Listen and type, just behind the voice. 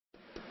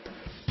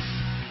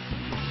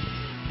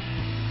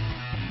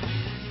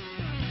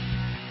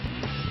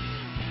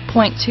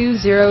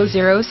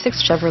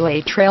2006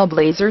 Chevrolet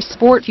TrailBlazer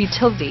Sport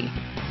Utility.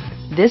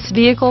 This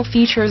vehicle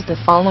features the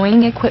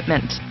following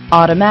equipment: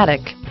 automatic,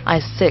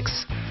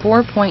 I6,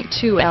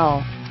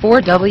 4.2L,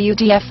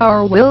 4WD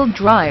four-wheel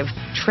drive,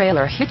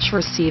 trailer hitch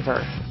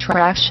receiver,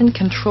 traction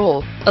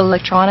control,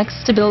 electronic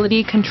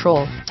stability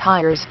control,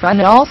 tires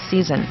front all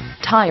season,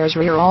 tires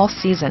rear all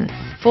season,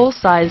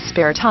 full-size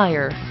spare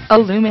tire,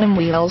 aluminum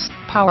wheels,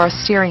 power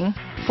steering,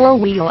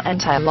 four-wheel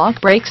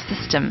anti-lock brake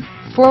system,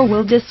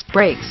 four-wheel disc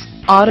brakes,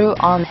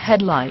 auto-on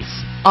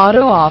headlights,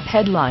 auto-off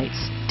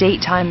headlights,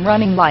 daytime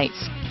running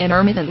lights,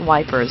 intermittent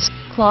wipers,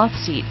 cloth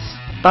seats,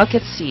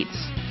 bucket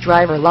seats,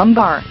 driver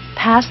lumbar,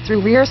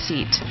 pass-through rear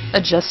seat,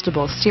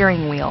 adjustable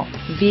steering wheel,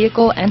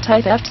 vehicle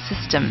anti-theft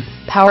system,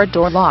 power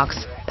door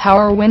locks,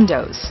 power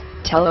windows,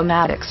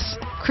 telematics,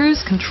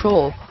 cruise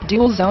control,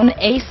 dual zone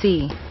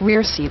AC,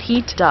 rear seat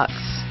heat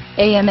ducts,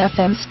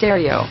 AM/FM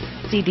stereo,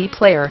 CD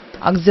player,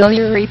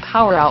 auxiliary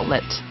power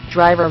outlet,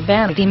 driver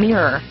vanity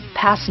mirror,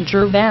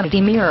 passenger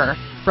vanity mirror,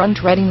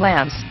 front reading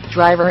lamps,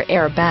 driver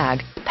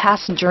airbag,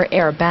 passenger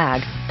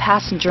airbag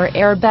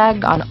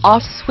on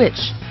off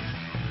switch,